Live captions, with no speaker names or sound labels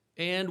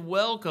and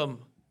welcome.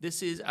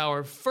 This is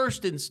our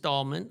first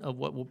installment of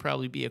what will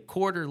probably be a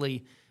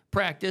quarterly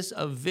practice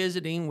of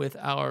visiting with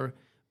our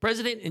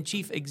President and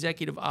Chief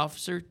Executive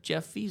Officer,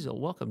 Jeff Feasel.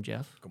 Welcome,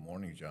 Jeff. Good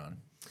morning, John.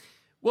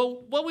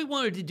 Well, what we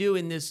wanted to do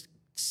in this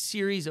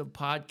series of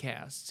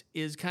podcasts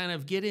is kind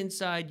of get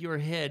inside your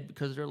head,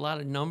 because there are a lot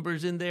of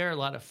numbers in there, a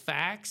lot of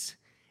facts,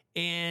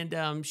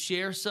 and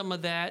share some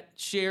of that,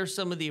 share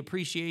some of the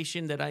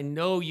appreciation that I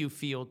know you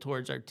feel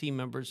towards our team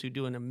members who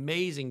do an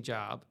amazing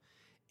job,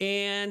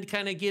 and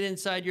kind of get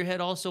inside your head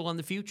also on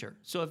the future.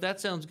 So if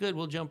that sounds good,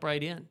 we'll jump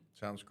right in.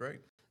 Sounds great.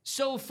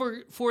 So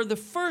for the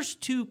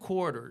first 2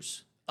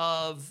 quarters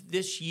of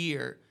this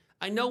year,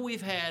 I know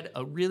we've had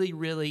a really,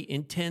 really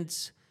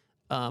intense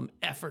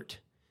effort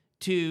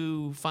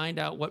to find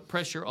out what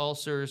pressure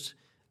ulcers,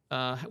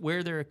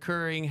 where they're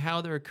occurring,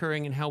 how they're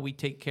occurring, and how we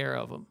take care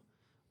of them.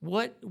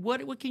 What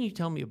can you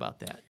tell me about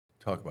that?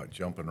 Talk about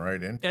jumping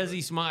right in. As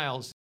he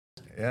smiles.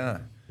 Yeah.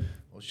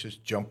 Let's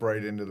just jump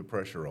right into the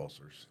pressure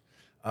ulcers.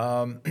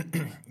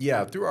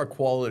 Through our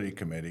quality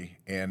committee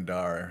and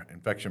our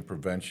infection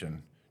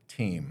prevention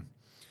team,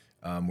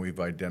 we've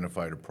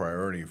identified a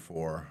priority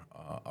for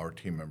our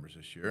team members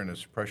this year, and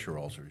it's pressure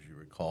ulcers. You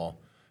recall,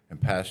 in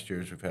past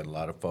years, we've had a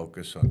lot of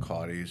focus on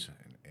CAUTIs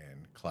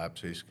and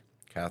CLABSIs,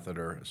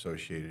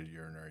 catheter-associated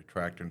urinary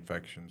tract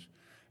infections,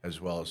 as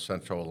well as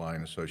central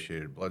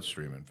line-associated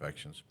bloodstream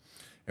infections.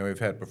 And we've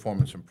had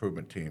performance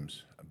improvement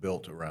teams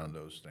built around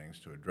those things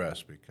to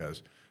address,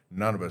 because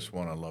none of us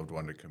want a loved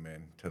one to come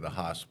in to the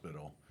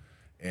hospital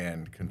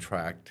and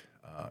contract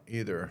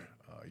either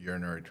a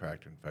urinary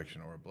tract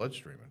infection or a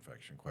bloodstream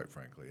infection, quite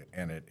frankly,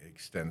 and it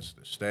extends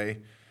the stay.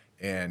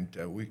 And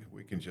we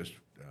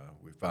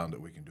found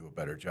that we can do a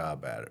better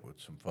job at it with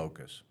some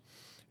focus.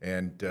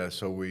 And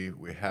so we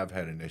have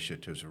had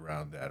initiatives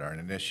around that. Our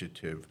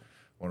initiative,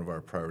 one of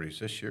our priorities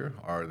this year,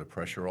 are the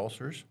pressure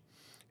ulcers.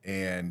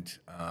 And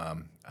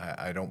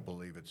I don't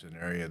believe it's an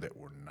area that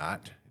we're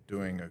not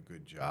doing a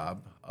good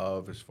job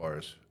of as far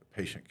as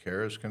patient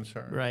care is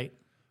concerned. Right.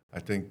 I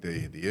think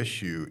the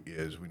issue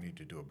is we need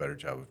to do a better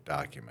job of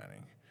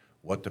documenting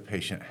what the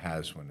patient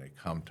has when they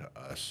come to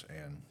us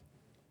and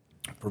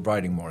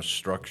providing more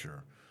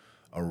structure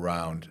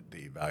around the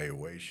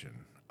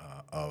evaluation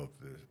of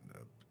the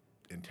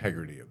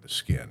integrity of the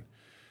skin.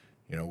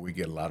 You know, we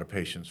get a lot of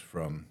patients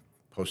from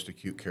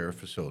post-acute care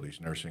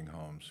facilities, nursing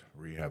homes,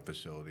 rehab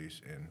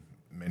facilities, and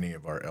many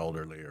of our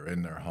elderly are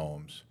in their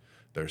homes.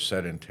 They're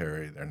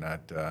sedentary, they're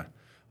not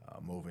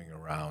moving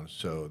around,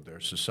 so they're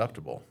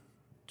susceptible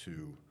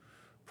to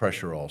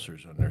pressure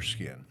ulcers on their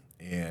skin.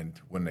 And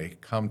when they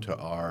come to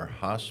our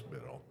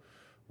hospital,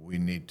 we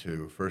need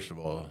to, first of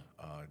all,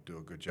 do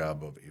a good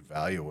job of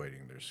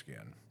evaluating their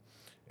skin.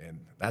 And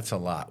that's a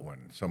lot when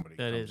somebody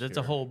comes here. That's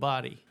a whole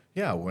body.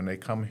 Yeah, when they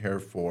come here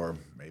for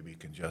maybe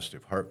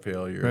congestive heart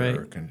failure, right,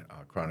 or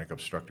chronic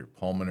obstructive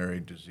pulmonary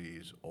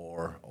disease,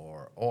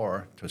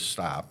 or to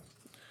stop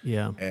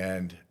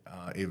and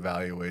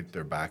evaluate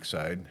their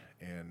backside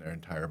and their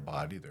entire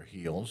body, their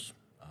heels.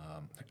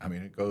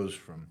 It goes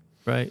from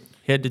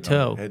head to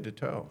toe. Head to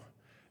toe.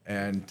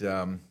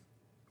 And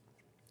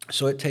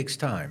so it takes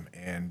time,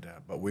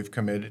 but we've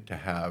committed to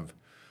have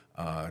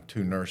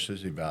 2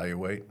 nurses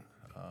evaluate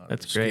the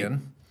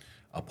skin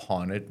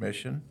upon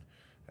admission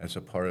as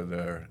a part of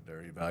their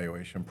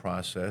evaluation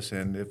process,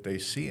 and if they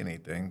see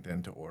anything,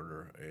 then to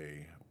order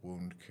a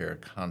wound care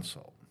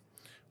consult,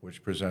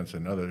 which presents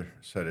another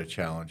set of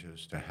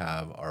challenges to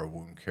have our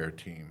wound care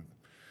team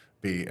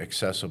be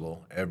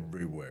accessible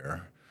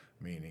everywhere,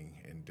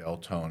 meaning in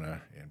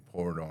Deltona, in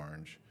Port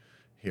Orange,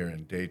 here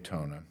in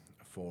Daytona,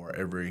 for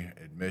every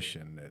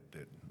admission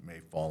that may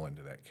fall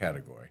into that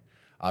category.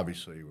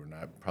 Obviously, we're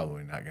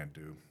probably not going to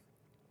do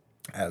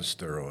as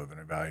thorough of an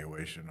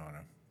evaluation on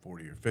a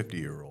 40 or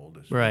 50-year-old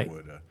as we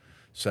would a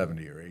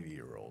 70 or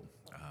 80-year-old.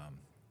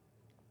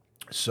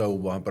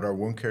 But our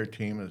wound care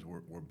team,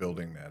 we're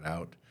building that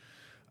out.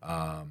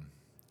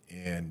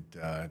 And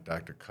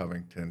Dr.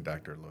 Covington,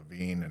 Dr.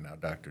 Levine, and now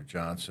Dr.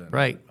 Johnson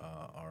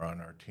are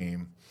on our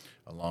team,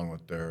 along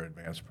with their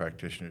advanced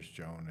practitioners,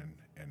 Joan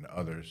and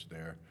others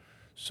there.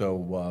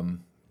 So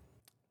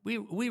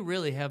we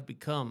really have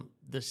become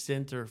the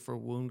center for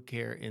wound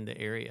care in the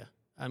area.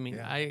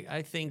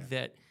 I think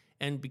that,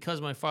 and because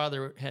my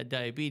father had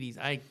diabetes,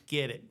 I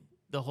get it,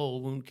 the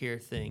whole wound care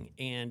thing.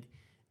 And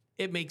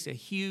it makes a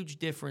huge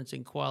difference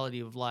in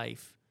quality of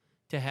life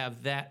to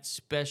have that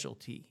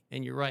specialty.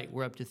 And you're right,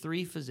 we're up to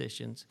 3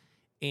 physicians,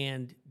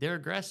 and they're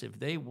aggressive.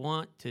 They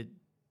want to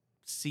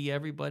see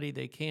everybody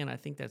they can. I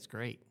think that's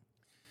great.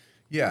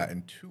 Yeah,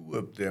 and 2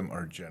 of them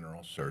are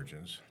general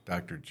surgeons.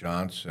 Dr.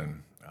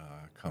 Johnson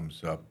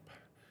comes up,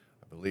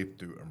 I believe,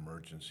 through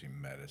emergency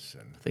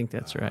medicine. I think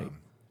that's right.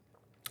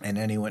 And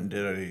then he went and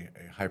did a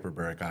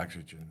hyperbaric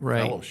oxygen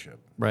fellowship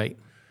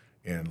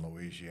in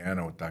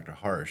Louisiana with Dr.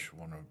 Harsh,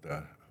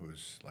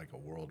 who's like a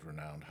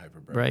world-renowned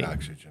hyperbaric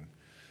oxygen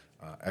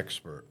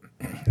expert.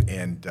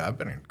 And I've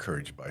been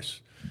encouraged by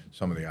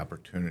some of the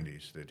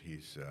opportunities that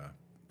he's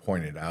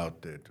pointed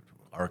out that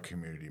our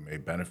community may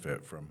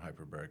benefit from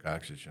hyperbaric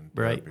oxygen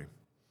therapy.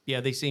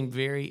 Yeah, they seem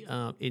very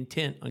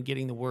intent on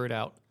getting the word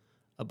out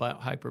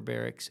about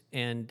hyperbarics,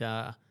 and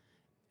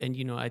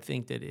I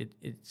think that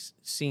it's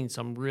seen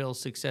some real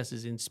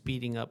successes in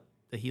speeding up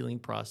the healing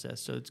process.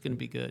 So it's going to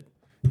be good.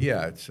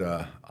 Yeah, it's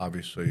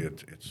obviously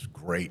it's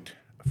great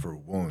for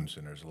wounds,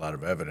 and there's a lot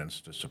of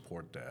evidence to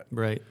support that.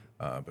 Right.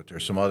 But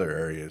there's some other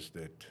areas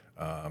that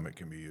it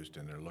can be used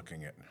in. They're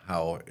looking at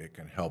how it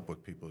can help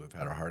with people that have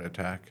had a heart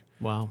attack,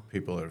 Wow.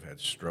 people that have had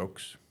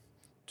strokes,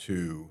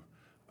 to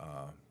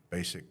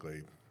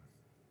basically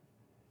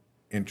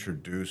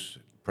introduce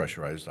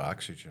pressurized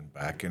oxygen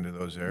back into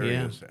those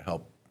areas that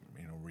help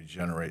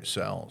regenerate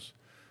cells.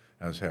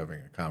 I was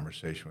having a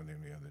conversation with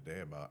him the other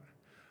day about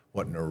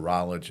what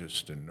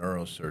neurologists and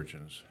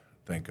neurosurgeons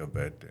think of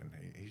it, and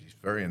he's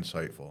very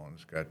insightful and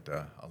has got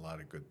a lot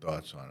of good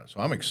thoughts on it. So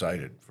I'm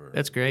excited for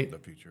That's great. the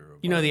future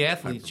of the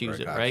athletes use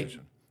it, right?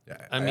 oxygen.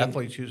 Yeah,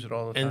 athletes use it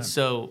all the time. And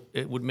so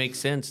it would make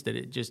sense that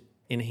it just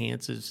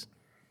enhances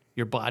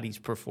your body's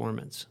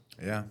performance.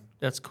 Yeah.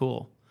 That's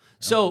cool.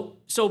 So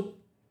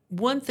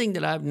one thing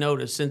that I've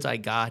noticed since I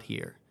got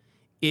here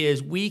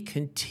is we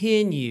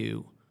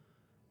continue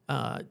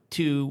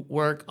to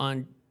work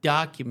on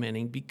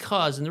documenting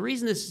because, and the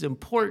reason this is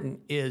important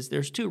is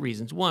there's two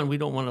reasons. One, we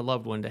don't want a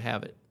loved one to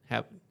have it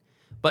happen.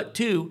 But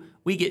two,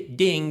 we get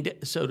dinged,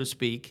 so to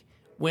speak,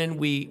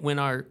 when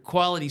our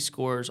quality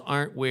scores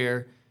aren't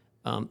where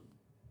the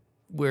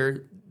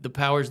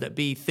powers that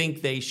be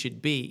think they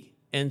should be.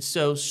 And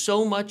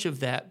so much of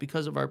that,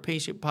 because of our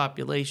patient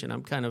population,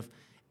 I'm kind of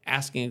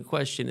asking a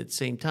question at the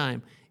same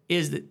time,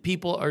 is that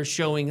people are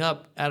showing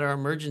up at our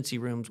emergency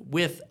rooms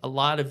with a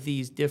lot of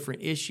these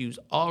different issues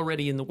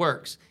already in the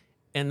works.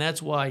 And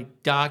that's why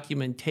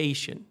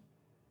documentation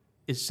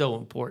is so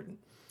important.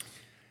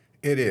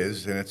 It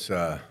is, and it's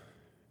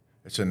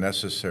a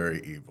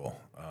necessary evil.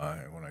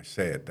 And when I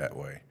say it that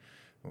way,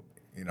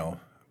 none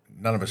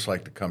of us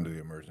like to come to the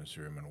emergency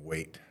room and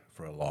wait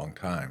for a long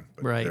time.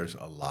 But Right. There's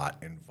a lot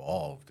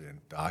involved in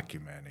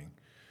documenting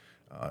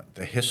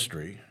the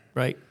history,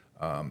 Right.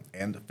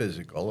 and the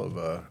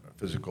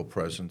physical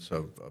presence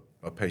of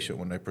a patient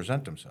when they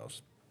present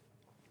themselves.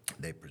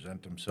 They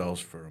present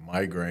themselves for a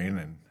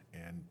migraine,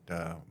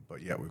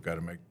 but yet we've got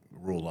to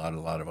rule out a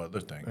lot of other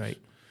things. Right.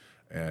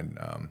 And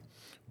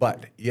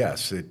but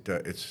yes,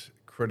 it's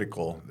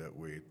critical that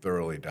we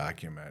thoroughly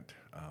document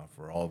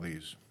for all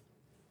these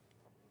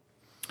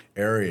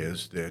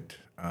areas that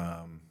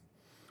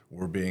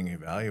we're being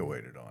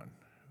evaluated on,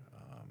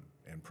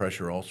 and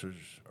pressure ulcers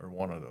are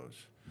one of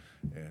those.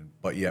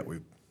 But yet we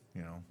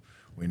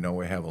know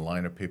we have a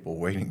line of people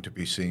waiting to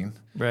be seen.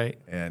 Right.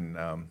 And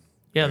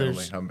Yeah, we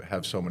there's- only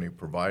have so many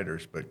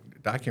providers,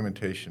 but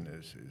documentation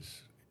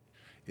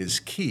is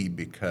key,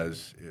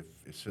 because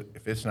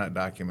if it's not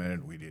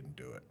documented, we didn't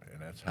do it,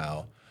 and that's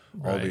how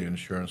all Right. the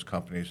insurance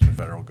companies and the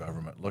federal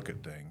government look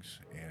at things.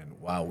 And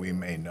while we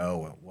may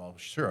know, well,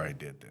 sure, I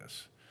did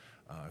this,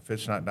 if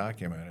it's not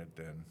documented,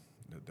 then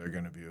they're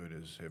going to view it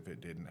as if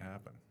it didn't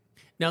happen.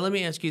 Now, let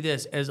me ask you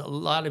this. As a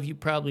lot of you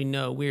probably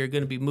know, we are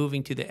going to be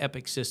moving to the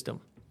Epic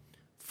system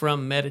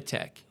from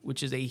Meditech,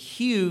 which is a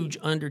huge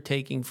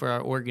undertaking for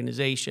our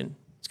organization.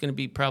 It's going to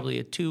be probably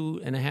a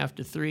 2.5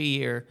 to 3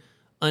 year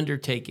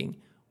undertaking.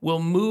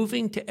 Will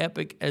moving to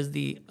Epic as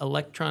the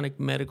electronic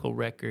medical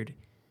record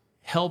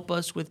help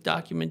us with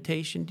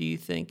documentation, do you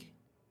think?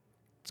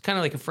 It's kind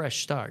of like a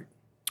fresh start.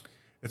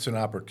 It's an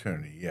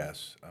opportunity,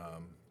 yes.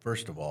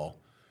 First of all,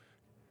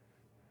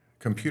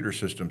 computer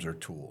systems are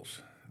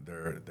tools.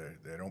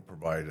 They don't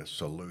provide a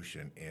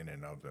solution in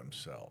and of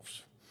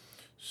themselves.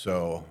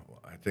 So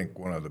I think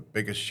one of the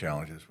biggest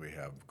challenges we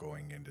have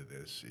going into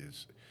this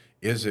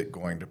is it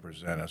going to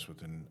present us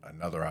with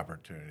another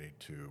opportunity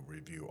to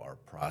review our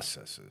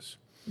processes?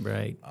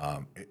 Right.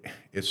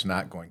 It's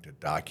not going to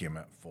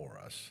document for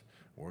us.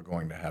 We're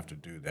going to have to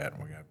do that,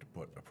 and we're going to have to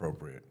put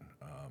appropriate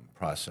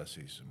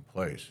processes in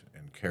place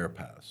and care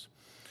paths.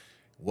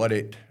 What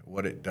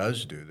it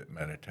does do that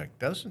Meditech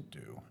doesn't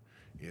do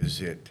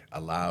is it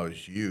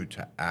allows you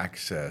to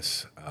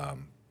access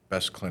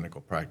best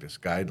clinical practice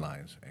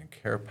guidelines and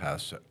care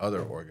paths that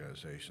other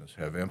organizations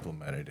have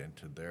implemented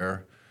into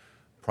their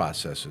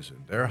processes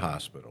in their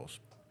hospitals.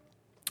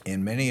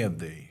 And many of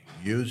the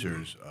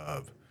users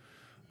of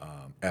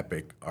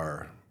Epic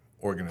are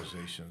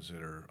organizations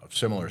that are of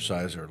similar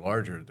size or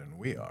larger than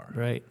we are.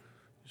 Right.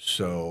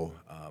 So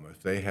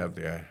if they have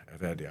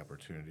had the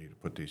opportunity to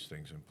put these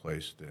things in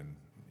place, then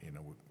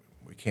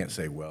we can't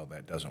say, well,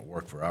 that doesn't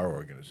work for our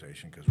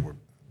organization, because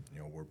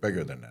we're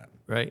bigger than that.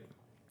 Right.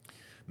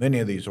 Many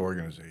of these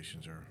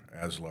organizations are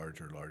as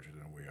large or larger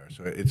than we are,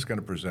 so it's going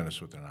to present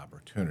us with an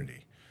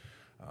opportunity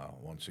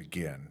once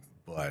again.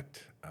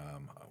 But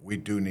we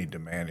do need to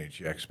manage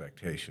the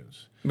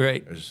expectations.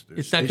 Right. There's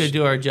It's not going to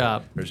do our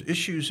job. There's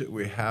issues that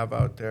we have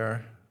out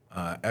there.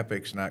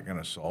 Epic's not going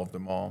to solve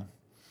them all.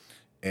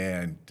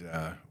 And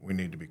we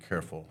need to be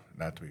careful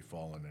not to be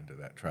falling into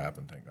that trap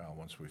and think, oh,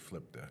 once we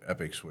flip the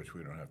Epic switch,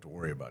 we don't have to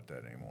worry about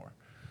that anymore.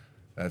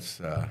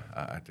 That's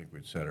I think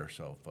we'd set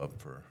ourselves up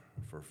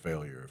for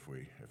failure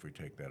if we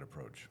take that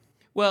approach.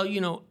 Well,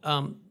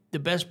 the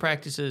best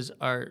practices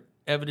are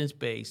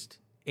evidence-based,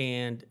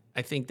 and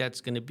I think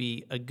that's going to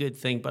be a good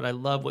thing. But I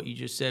love what you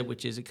just said,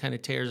 which is it kind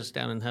of tears us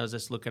down and has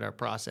us look at our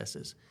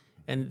processes.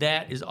 And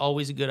that is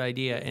always a good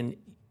idea. And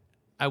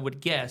I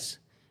would guess,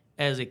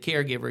 as a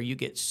caregiver, you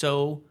get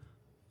so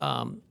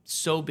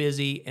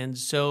busy and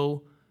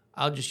so,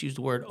 I'll just use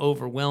the word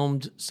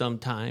overwhelmed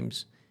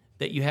sometimes,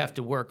 that you have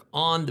to work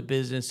on the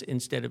business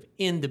instead of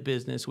in the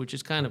business, which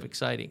is kind of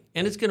exciting.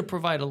 And it's going to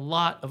provide a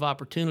lot of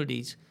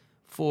opportunities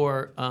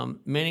for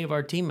many of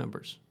our team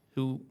members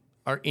who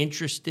are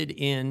interested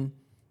in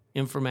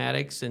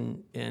informatics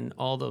and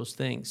all those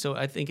things. So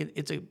I think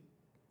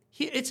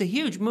it's a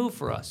huge move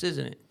for us,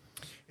 isn't it?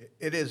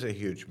 It is a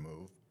huge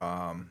move,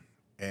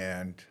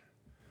 and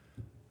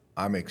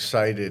I'm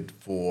excited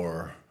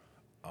for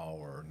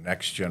our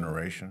next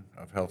generation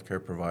of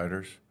healthcare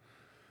providers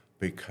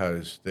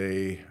because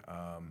they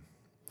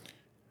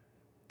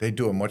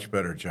do a much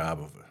better job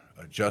of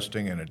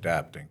adjusting and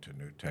adapting to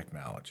new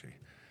technology.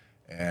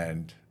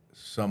 And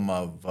some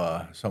of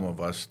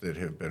us that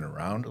have been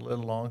around a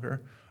little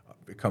longer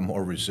become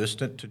more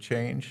resistant to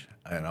change,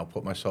 and I'll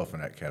put myself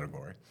in that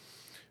category.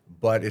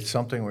 But it's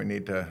something we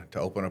need to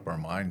open up our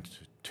mind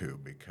to,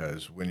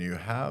 because when you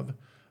have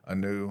a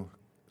new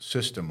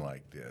system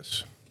like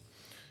this,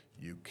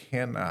 you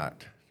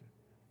cannot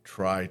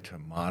try to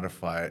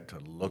modify it to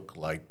look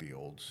like the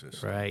old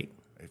system. Right.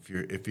 If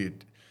you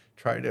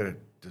try to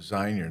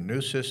design your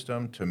new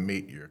system to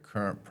meet your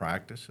current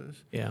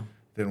practices,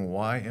 then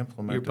why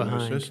implement the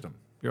new system?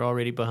 You're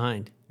already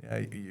behind.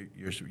 Yeah,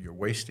 you're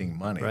wasting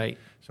money. Right.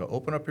 So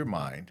open up your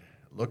mind.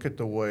 Look at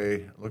the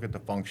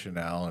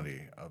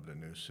functionality of the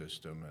new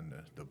system and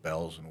the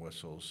bells and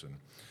whistles,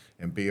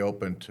 and be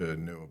open to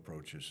new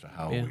approaches to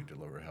how we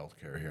deliver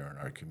healthcare here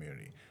in our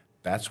community.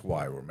 That's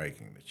why we're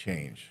making the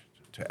change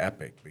to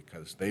Epic,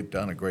 because they've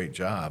done a great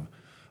job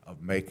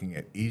of making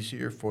it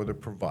easier for the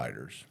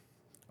providers,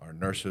 our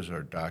nurses,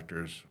 our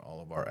doctors,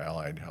 all of our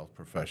allied health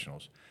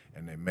professionals,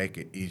 and they make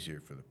it easier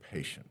for the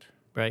patient.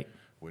 Right.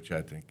 Which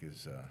I think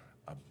is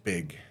a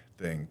big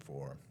thing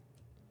for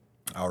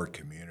our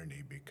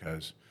community,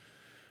 because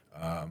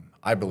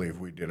I believe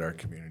we did our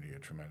community a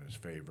tremendous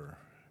favor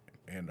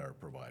and our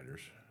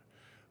providers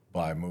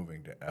by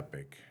moving to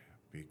Epic,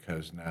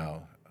 because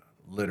now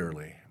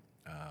literally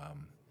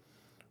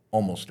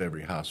almost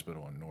every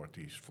hospital in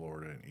Northeast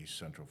Florida and East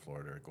Central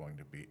Florida are going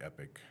to be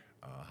Epic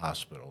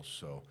hospitals.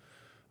 So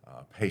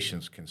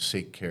patients can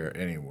seek care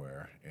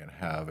anywhere and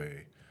have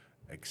a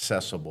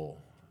accessible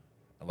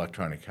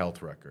electronic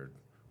health record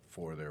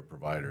for their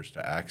providers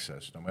to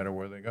access no matter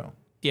where they go.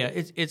 Yeah,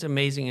 it's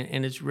amazing,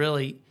 and it's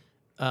really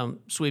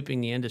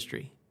sweeping the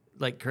industry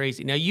like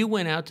crazy. Now, you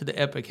went out to the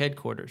Epic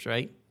headquarters,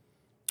 right?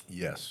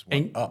 Yes,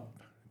 went up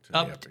to the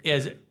Epic.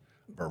 Is it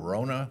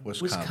Verona,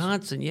 Wisconsin.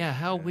 Wisconsin, yeah.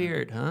 How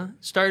weird, huh?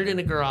 Started in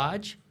a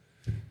garage.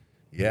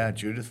 Yeah,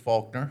 Judy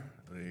Faulkner,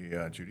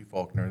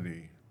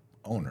 the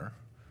owner,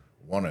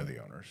 one of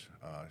the owners.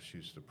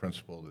 She's the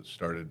principal that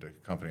started the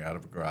company out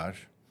of a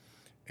garage,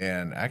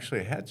 and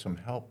actually had some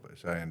help,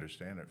 as I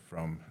understand it,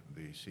 from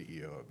the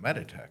CEO of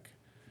Meditech,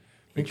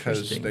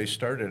 because they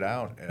started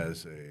out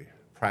as a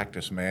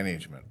practice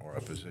management or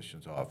a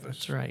physician's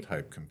office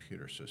type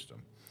computer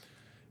system,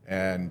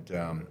 and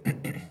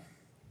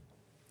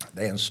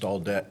they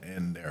installed that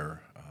in a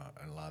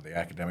lot of the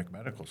academic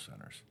medical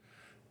centers,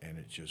 and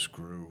it just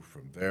grew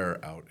from there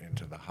out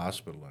into the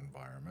hospital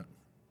environment.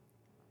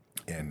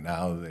 And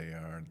now they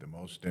are the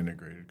most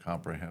integrated,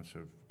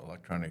 comprehensive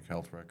electronic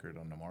health record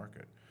on the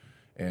market.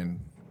 And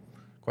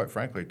quite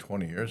frankly,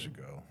 20 years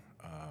ago,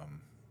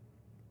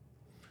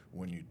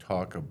 when you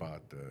talk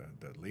about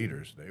the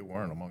leaders, they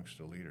weren't amongst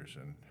the leaders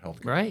in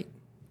healthcare. Right.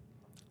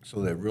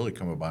 So they've really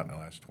come about in the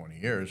last 20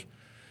 years,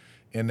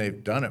 and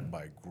they've done it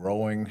by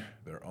growing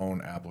their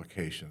own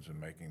applications and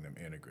making them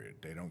integrated.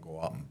 They don't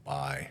go out and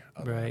buy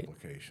other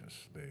applications.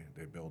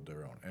 They build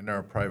their own. And they're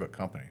a private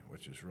company,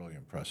 which is really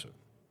impressive.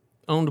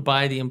 Owned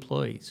by the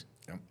employees.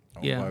 Yep.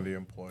 Owned by the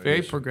employees.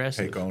 Very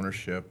progressive. Take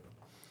ownership.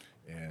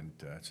 And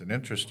it's an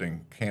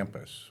interesting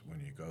campus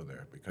when you go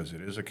there, because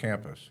it is a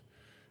campus,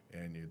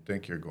 and you'd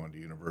think you're going to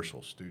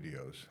Universal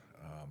Studios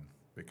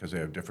because they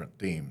have different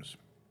themes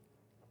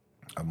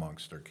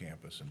amongst their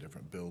campus and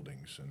different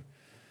buildings. And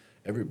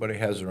everybody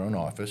has their own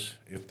office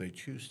if they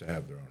choose to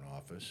have their own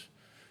office.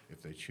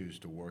 If they choose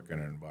to work in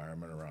an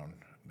environment around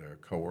their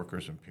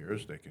coworkers and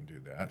peers, they can do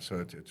that. So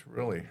it's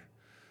really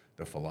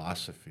the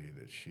philosophy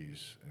that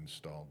she's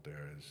installed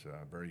there is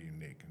very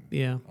unique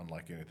and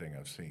unlike anything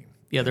I've seen.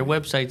 Yeah, their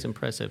website's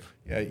impressive.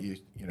 Yeah, you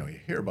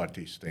hear about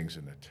these things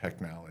in the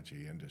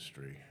technology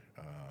industry,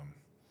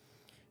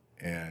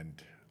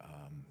 and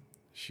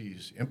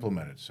she's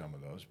implemented some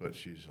of those, but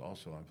she's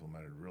also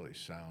implemented really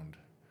sound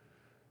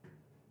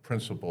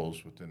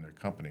principles within their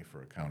company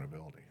for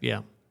accountability.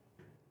 Yeah.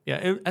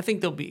 Yeah, I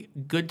think they'll be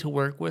good to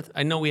work with.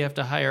 I know we have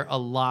to hire a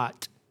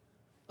lot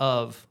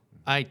of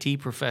IT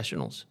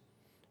professionals.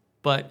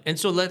 And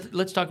so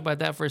let's talk about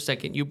that for a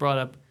second. You brought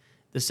up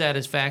the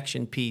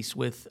satisfaction piece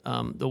with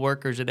the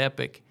workers at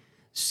Epic.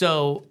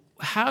 So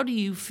how do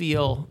you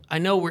feel? I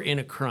know we're in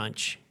a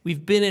crunch.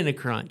 We've been in a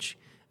crunch.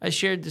 I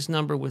shared this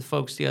number with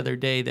folks the other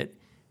day that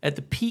at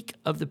the peak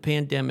of the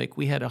pandemic,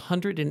 we had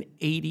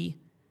 180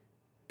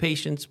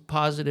 patients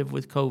positive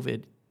with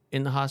COVID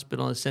in the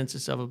hospital, a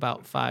census of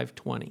about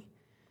 520.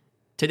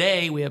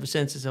 Today, we have a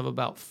census of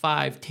about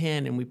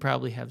 510, and we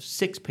probably have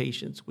 6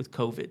 patients with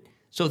COVID.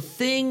 So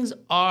things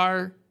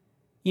are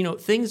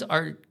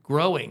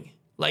growing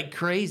like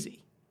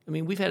crazy. I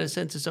mean, we've had a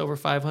census over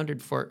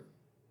 500 for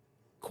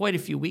quite a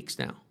few weeks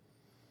now.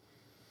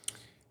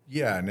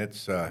 Yeah, and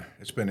it's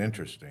been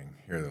interesting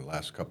here the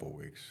last couple of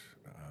weeks,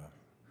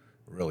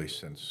 really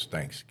since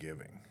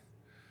Thanksgiving,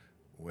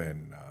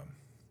 when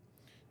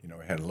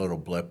we had a little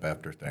blip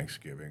after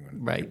Thanksgiving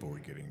when people were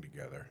getting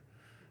together,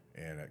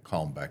 and it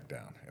calmed back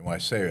down. And when I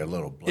say a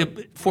little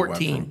blip,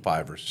 14. We went from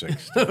 5 or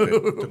 6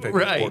 to 14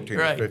 right.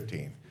 to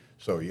 15.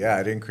 So yeah,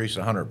 it increased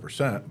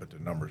 100%, but the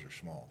numbers are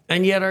small.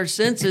 And yet our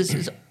census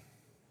is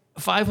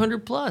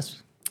 500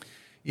 plus.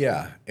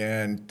 Yeah,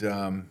 and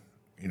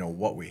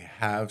what we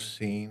have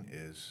seen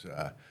is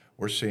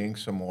we're seeing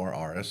some more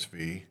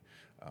RSV,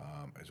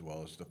 as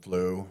well as the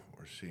flu.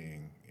 We're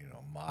seeing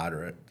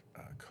moderate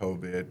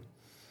COVID,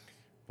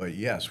 but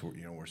yes,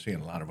 we're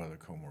seeing a lot of other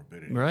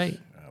comorbidities. Right.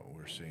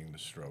 We're seeing the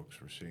strokes.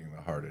 We're seeing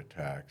the heart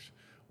attacks.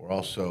 We're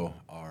also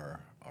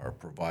our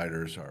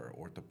providers, our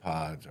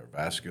orthopods, our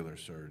vascular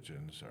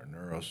surgeons, our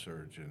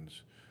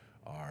neurosurgeons,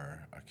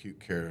 our acute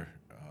care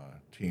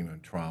team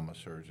and trauma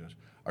surgeons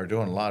are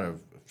doing a lot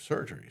of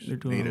surgeries. They're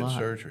doing needed a lot.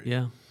 surgery.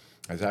 Yeah.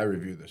 As I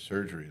review the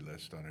surgery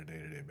list on a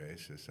day-to-day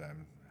basis,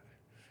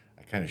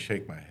 I kind of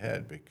shake my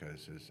head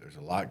because there's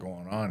a lot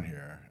going on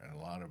here, and a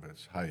lot of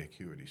it's high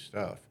acuity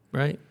stuff.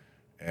 Right.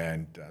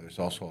 And there's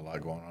also a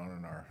lot going on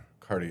in our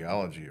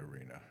cardiology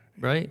arena.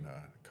 Right. In,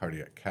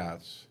 cardiac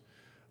caths,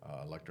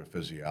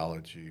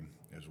 electrophysiology,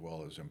 as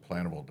well as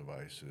implantable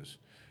devices.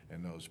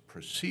 And those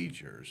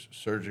procedures,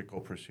 surgical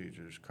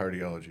procedures,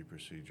 cardiology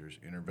procedures,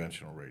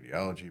 interventional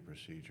radiology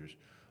procedures,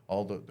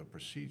 all the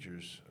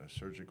procedures,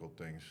 surgical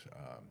things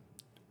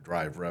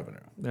drive revenue.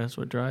 That's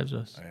what drives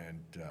us.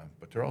 And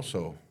but they're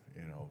also,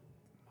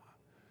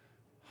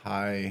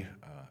 high.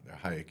 They're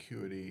high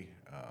acuity.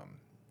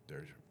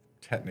 They're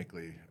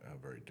technically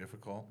very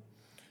difficult.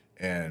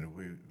 And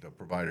the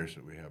providers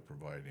that we have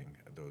providing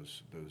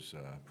those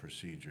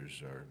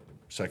procedures are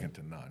second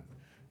to none.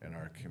 And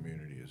our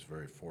community is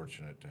very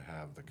fortunate to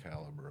have the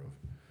caliber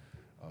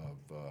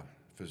of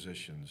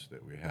physicians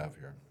that we have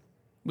here.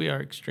 We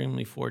are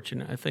extremely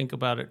fortunate. I think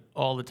about it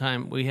all the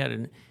time. We had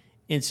an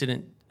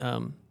incident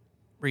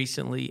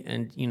recently,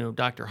 and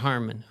Dr.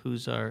 Harmon,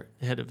 who's our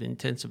head of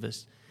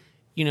intensivists,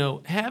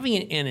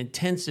 having an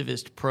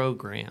intensivist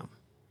program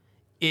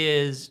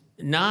is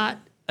not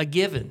a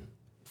given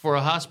for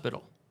a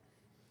hospital,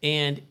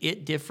 and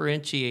it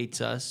differentiates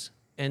us.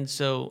 And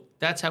so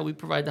that's how we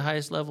provide the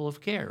highest level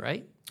of care,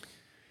 right?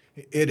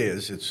 It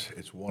is.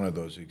 It's one of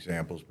those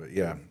examples. But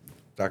yeah,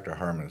 Dr.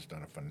 Harmon has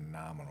done a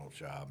phenomenal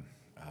job.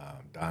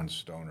 Don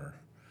Stoner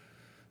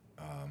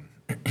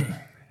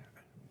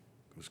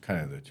was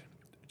kind of the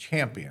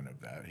champion of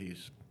that.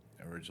 He's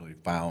originally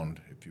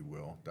found, if you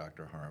will,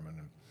 Dr. Harmon.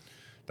 And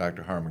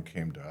Dr. Harmon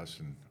came to us,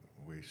 and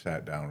we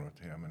sat down with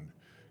him and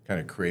kind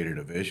of created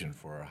a vision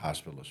for our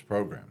hospitalist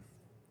program,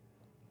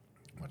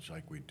 much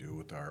like we do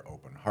with our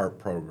open heart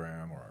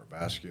program or our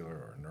vascular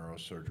or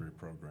neurosurgery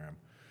program.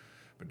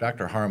 But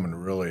Dr. Harmon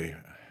really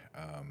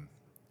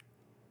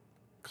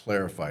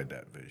clarified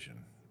that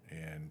vision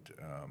and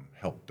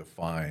helped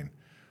define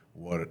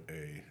what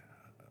a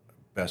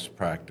best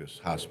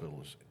practice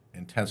hospitalist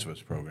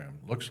intensivist program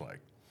looks like.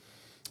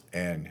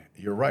 And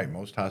you're right,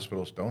 most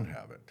hospitals don't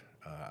have it.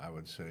 I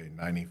would say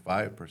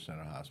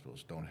 95% of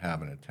hospitals don't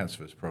have an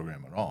intensivist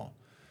program at all.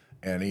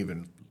 And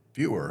even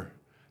fewer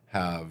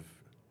have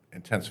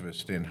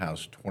intensivists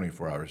in-house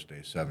 24 hours a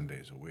day, 7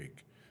 days a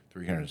week,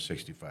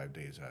 365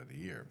 days out of the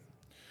year.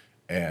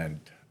 And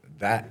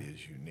that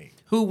is unique.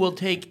 Who will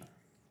take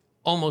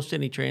almost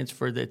any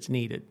transfer that's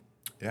needed.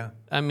 Yeah.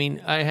 I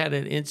mean, I had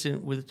an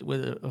incident with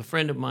a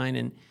friend of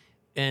mine,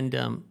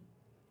 and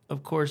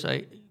of course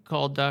I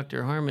called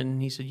Dr. Harmon,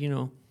 and he said,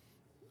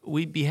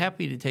 we'd be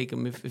happy to take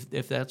him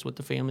if that's what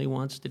the family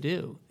wants to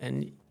do.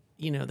 And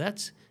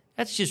that's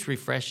just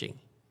refreshing,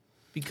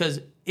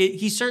 because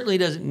he certainly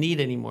doesn't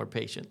need any more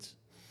patients.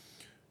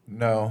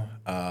 No,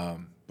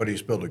 but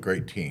he's built a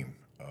great team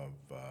of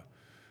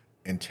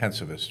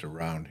intensivists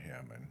around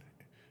him,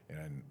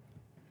 and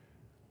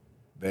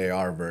they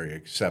are very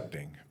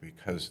accepting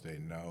because they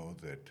know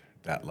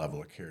that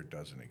level of care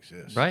doesn't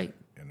exist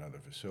in other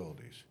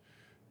facilities.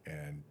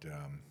 And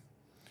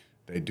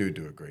they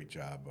do a great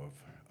job of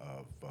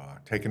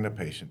taking the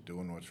patient,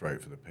 doing what's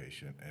right for the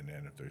patient, and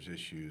then if there's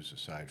issues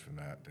aside from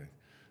that,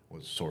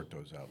 we'll sort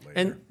those out later.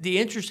 And the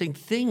interesting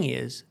thing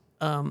is,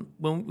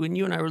 when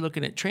you and I were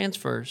looking at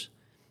transfers,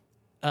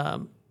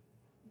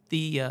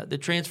 the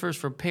transfers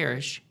from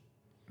parish,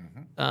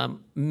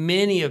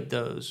 many of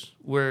those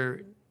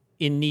were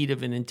in need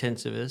of an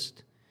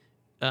intensivist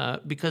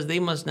because they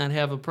must not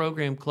have a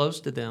program close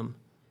to them.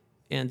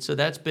 And so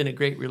that's been a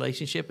great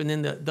relationship. And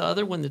then the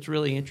other one that's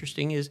really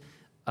interesting is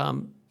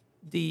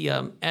the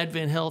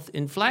Advent Health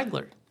in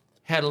Flagler.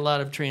 had a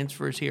lot of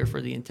transfers here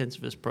for the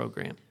intensivist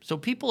program. So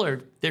people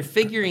they're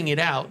figuring it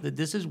out that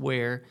this is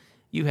where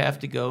you have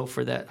to go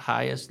for that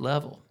highest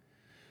level.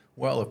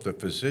 Well, if the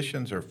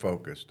physicians are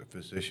focused, the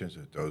physicians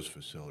at those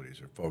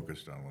facilities are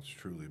focused on what's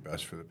truly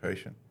best for the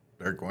patient,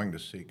 they're going to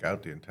seek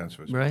out the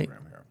intensivist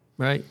program here.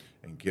 Right.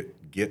 And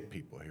get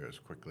people here as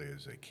quickly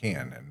as they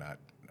can, and not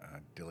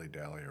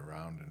dilly-dally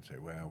around and say,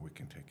 well, we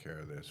can take care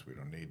of this. We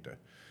don't need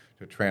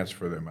to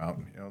transfer them out.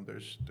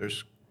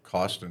 There's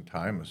cost and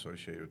time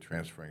associated with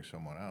transferring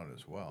someone out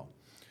as well.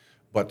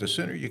 But the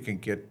sooner you can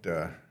get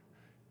a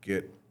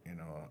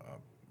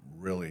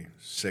really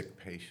sick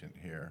patient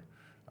here,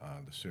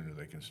 the sooner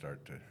they can start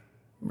to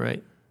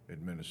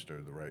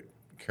administer the right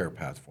care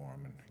path for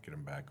them and get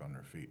them back on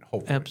their feet,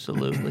 hopefully.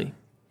 Absolutely.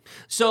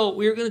 So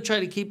we're going to try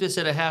to keep this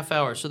at a half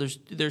hour. So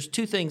there's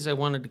two things I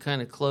wanted to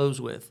kind of close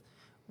with.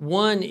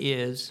 One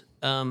is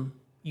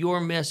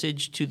your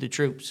message to the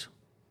troops,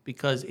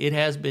 because it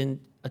has been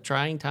a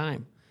trying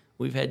time.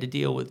 We've had to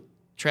deal with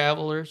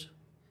travelers,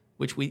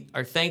 which we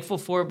are thankful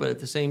for, but at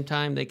the same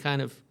time, they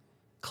kind of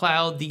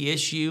cloud the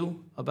issue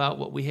about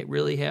what we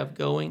really have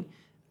going.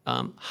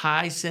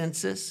 High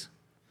census.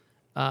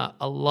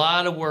 A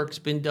lot of work's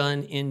been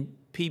done in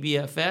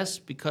PBFS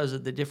because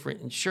of the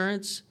different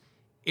insurance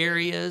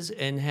areas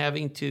and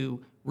having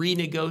to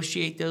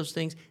renegotiate those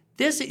things.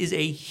 This is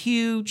a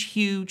huge,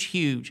 huge,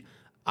 huge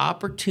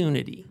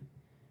opportunity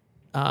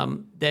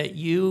that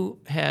you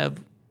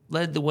have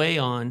led the way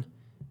on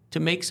to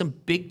make some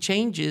big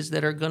changes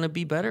that are going to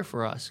be better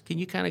for us. Can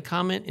you kind of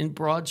comment in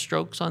broad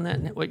strokes on that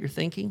and what you're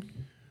thinking?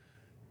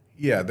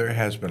 Yeah, there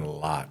has been a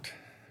lot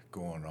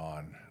going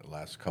on the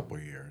last couple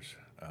of years.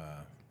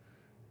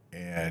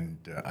 And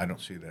I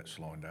don't see that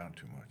slowing down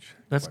too much.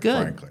 That's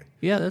good. Frankly.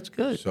 Yeah, that's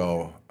good.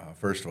 So,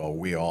 first of all,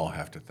 we all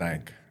have to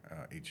thank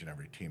each and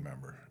every team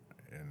member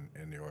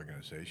in the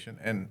organization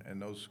and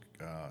those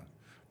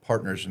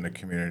partners in the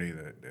community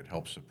that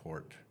help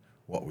support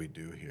what we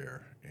do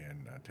here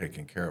in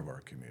taking care of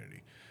our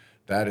community.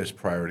 That is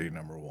priority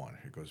number one.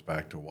 It goes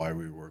back to why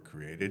we were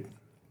created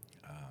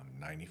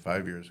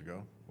 95 years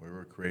ago. We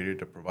were created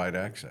to provide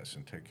access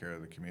and take care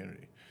of the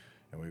community,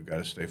 and we've got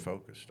to stay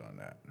focused on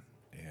that.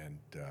 And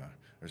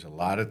there's a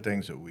lot of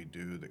things that we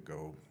do that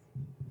go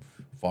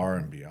far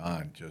and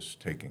beyond just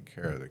taking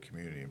care of the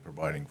community and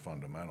providing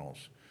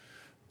fundamentals.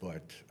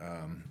 But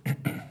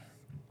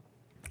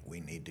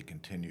we need to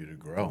continue to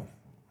grow.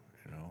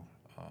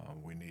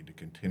 We need to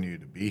continue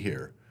to be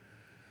here,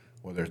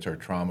 whether it's our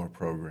trauma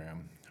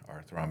program,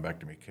 our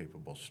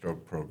thrombectomy-capable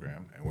stroke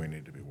program, and we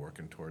need to be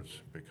working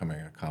towards becoming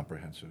a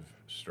comprehensive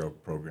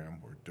stroke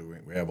program.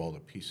 We have all the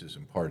pieces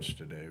and parts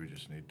today. We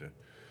just need to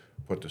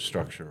put the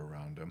structure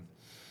around them.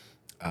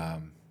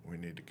 We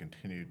need to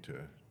continue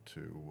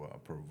to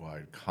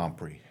provide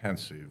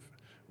comprehensive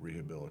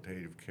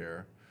rehabilitative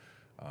care,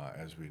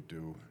 as we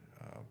do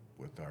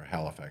with our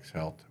Halifax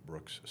Health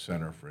Brooks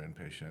Center for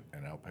Inpatient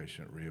and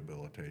Outpatient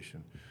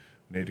Rehabilitation.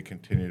 We need to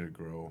continue to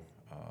grow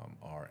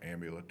our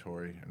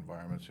ambulatory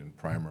environments in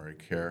primary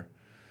care,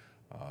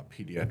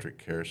 pediatric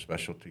care,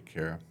 specialty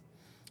care,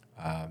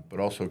 but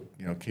also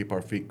keep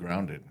our feet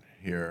grounded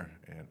here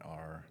in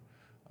our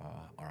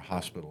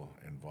hospital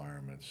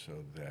environments so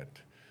that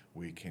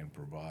we can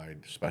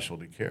provide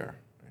specialty care.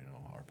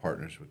 Our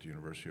partners with the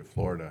University of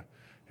Florida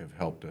have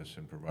helped us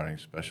in providing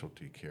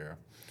specialty care.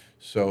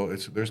 So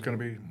there's going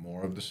to be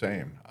more of the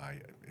same.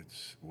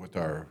 It's with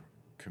our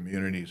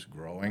communities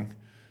growing.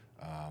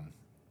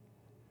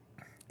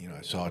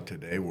 I saw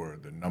today where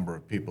the number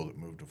of people that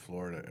move to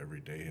Florida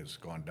every day has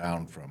gone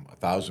down from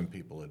 1,000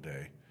 people a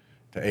day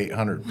to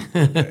 800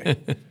 people a day.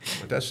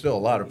 But that's still a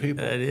lot of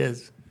people. That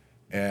is.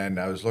 And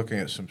I was looking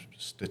at some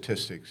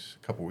statistics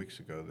a couple weeks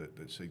ago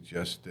that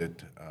suggest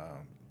that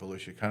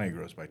Volusia County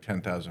grows by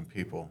 10,000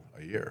 people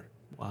a year.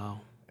 Wow.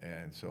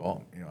 And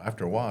so,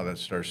 after a while, that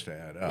starts to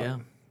add up. Yeah.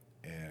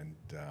 And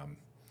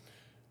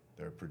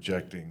they're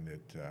projecting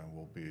that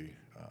we'll be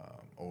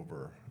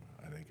over,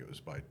 I think it was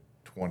by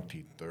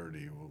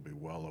 2030, we'll be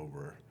well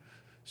over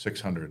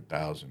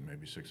 600,000,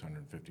 maybe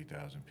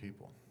 650,000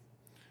 people.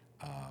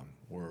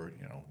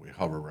 We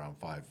hover around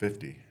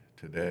 550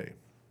 today.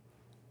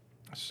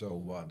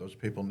 So those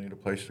people need a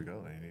place to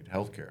go. They need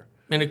health care.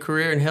 And a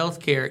career in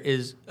healthcare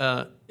is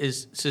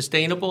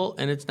sustainable,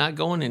 and it's not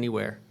going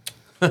anywhere.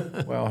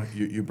 Well,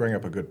 you bring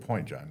up a good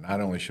point, John.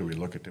 Not only should we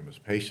look at them as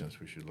patients,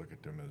 we should look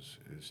at them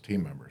as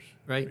team members.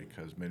 Right.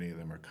 Because many of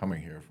them are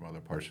coming here from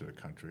other parts of the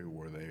country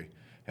where they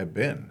have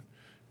been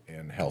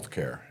in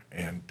healthcare.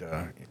 And,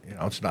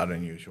 it's not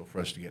unusual for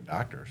us to get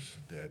doctors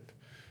that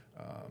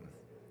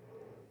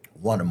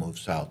want to move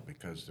south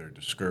because they're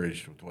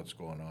discouraged with what's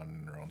going on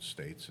in their own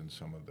states and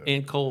some of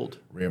the cold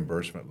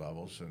reimbursement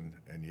levels.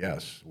 And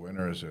yes,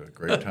 winter is a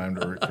great time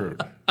to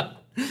recruit.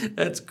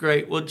 That's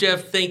great. Well,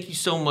 Jeff, thank you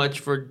so much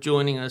for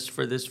joining us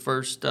for this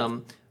first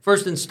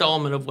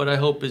installment of what I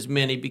hope is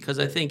many, because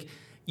I think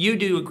you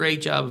do a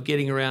great job of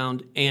getting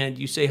around and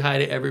you say hi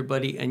to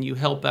everybody and you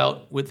help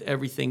out with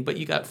everything, but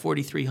you got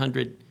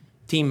 4,300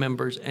 team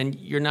members and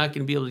you're not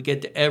going to be able to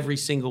get to every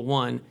single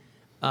one.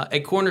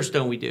 At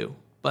Cornerstone, we do.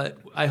 But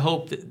I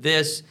hope that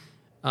this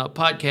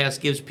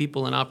podcast gives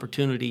people an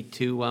opportunity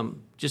to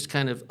just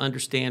kind of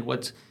understand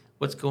what's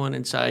going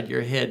inside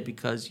your head,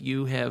 because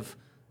you have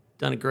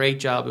done a great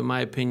job, in my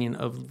opinion,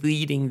 of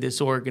leading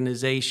this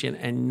organization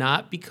and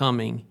not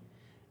becoming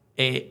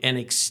an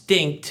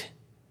extinct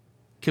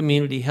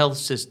community health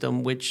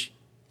system, which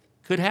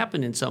could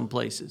happen in some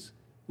places.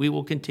 We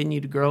will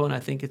continue to grow, and I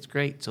think it's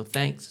great. So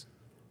thanks.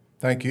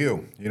 Thank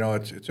you. You know,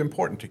 it's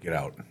important to get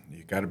out.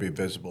 You got to be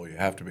visible. You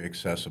have to be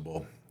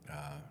accessible.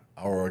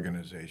 Our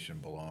organization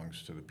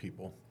belongs to the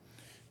people,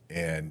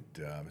 and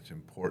it's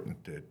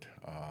important that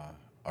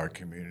our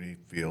community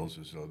feels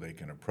as though they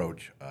can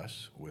approach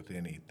us with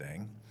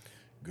anything,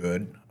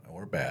 good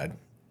or bad.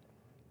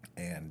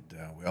 And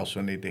we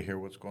also need to hear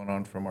what's going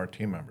on from our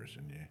team members.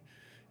 And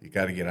you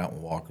got to get out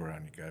and walk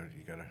around.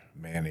 You got to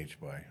manage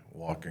by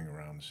walking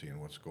around and seeing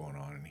what's going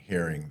on and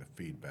hearing the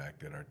feedback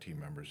that our team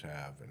members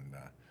have.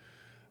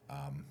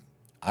 And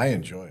I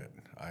enjoy it.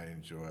 I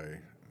enjoy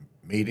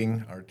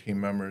meeting our team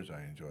members.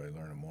 I enjoy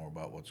learning more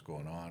about what's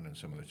going on and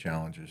some of the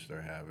challenges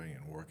they're having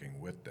and working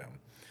with them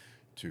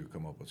to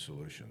come up with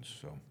solutions.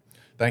 So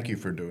thank you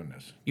for doing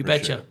this. You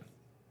Appreciate betcha. it.